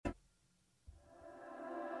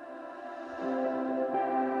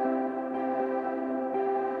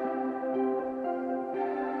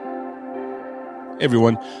Hey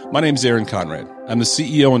everyone, my name is Aaron Conrad. I'm the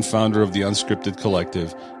CEO and founder of the Unscripted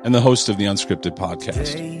Collective and the host of the Unscripted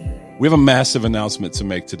Podcast. We have a massive announcement to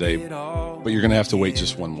make today, but you're going to have to wait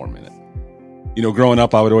just one more minute. You know, growing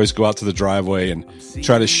up, I would always go out to the driveway and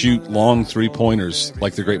try to shoot long three-pointers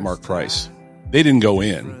like the great Mark Price. They didn't go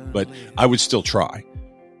in, but I would still try.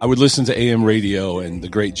 I would listen to AM radio and the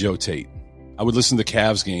great Joe Tate. I would listen to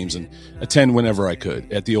Cavs games and attend whenever I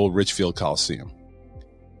could at the old Richfield Coliseum.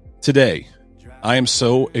 Today, I am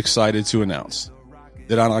so excited to announce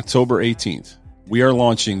that on October 18th, we are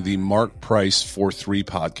launching the Mark Price 4-3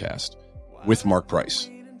 podcast with Mark Price.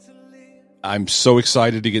 I'm so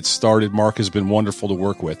excited to get started. Mark has been wonderful to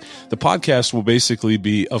work with. The podcast will basically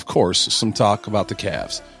be, of course, some talk about the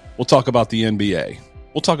Cavs. We'll talk about the NBA.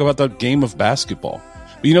 We'll talk about the game of basketball.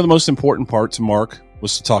 But you know, the most important part to Mark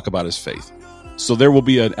was to talk about his faith. So there will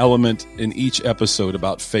be an element in each episode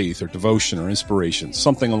about faith or devotion or inspiration,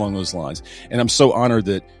 something along those lines. And I'm so honored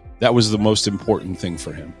that that was the most important thing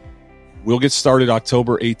for him. We'll get started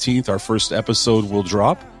October 18th. Our first episode will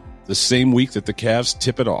drop the same week that the Cavs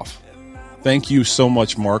tip it off. Thank you so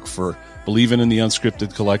much, Mark, for believing in the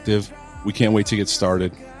Unscripted Collective. We can't wait to get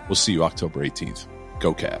started. We'll see you October 18th.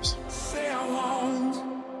 Go Cavs.